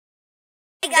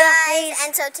guys,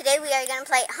 and so today we are going to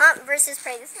play Hunt versus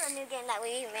Prey. This is a new game that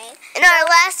we made. In our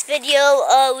last video,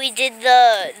 we did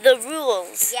the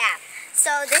rules. Yeah. So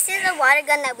this is a water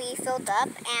gun that we filled up,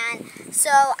 and so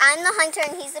I'm the hunter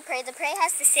and he's the prey. The prey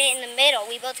has to sit in the middle.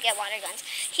 We both get water guns.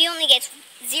 He only gets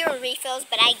 0 refills,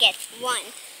 but I get 1.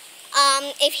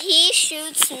 If he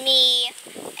shoots me,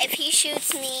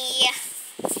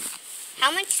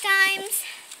 how much times?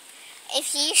 If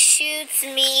he shoots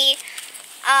me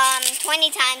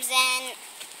 20 times, then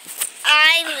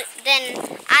I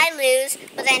lose.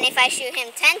 But then if I shoot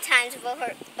him 10 times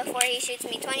before he shoots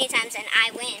me 20 times, then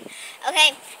I win.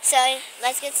 Okay, so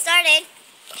let's get started.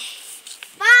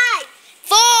 5,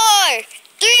 4,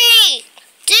 3,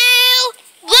 2,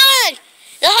 1.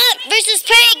 The Hunt versus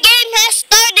Prey game has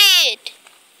started.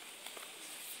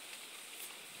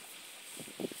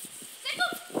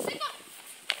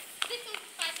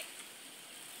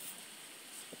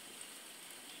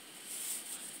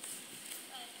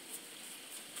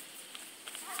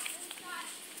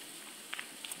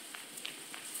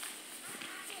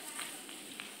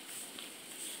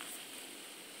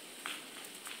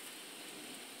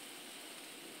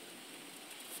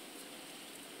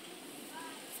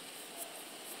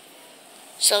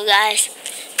 So guys,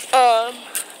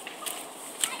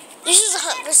 this is a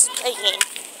Hunt versus Prey game.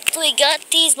 So we got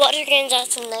these water guns out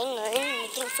to $99, I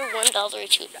think for $1 or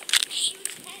 $2.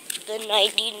 The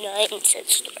 99-cent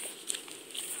store.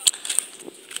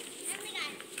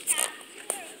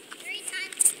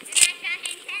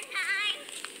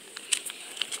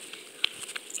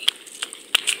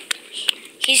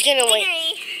 He's gonna win.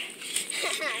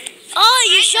 Oh,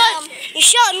 you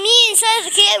shot me inside of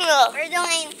the camera. we're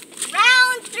doing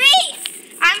round 3.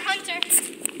 I'm Hunter.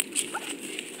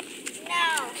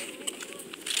 No.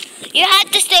 You have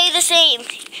to stay the same. Yeah,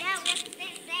 we have to stay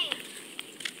the same.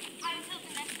 Until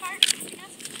the next part.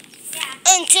 Yeah.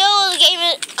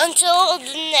 Until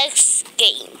the next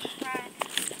game. Right.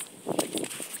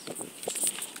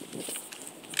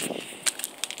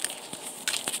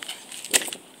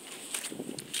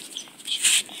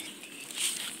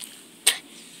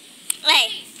 Okay,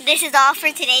 this is all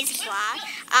for today's vlog.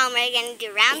 We're gonna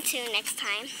do round 2 next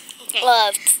time. Okay.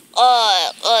 Of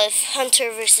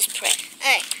Hunter versus Prey.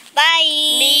 Alright. Bye.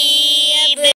 Me.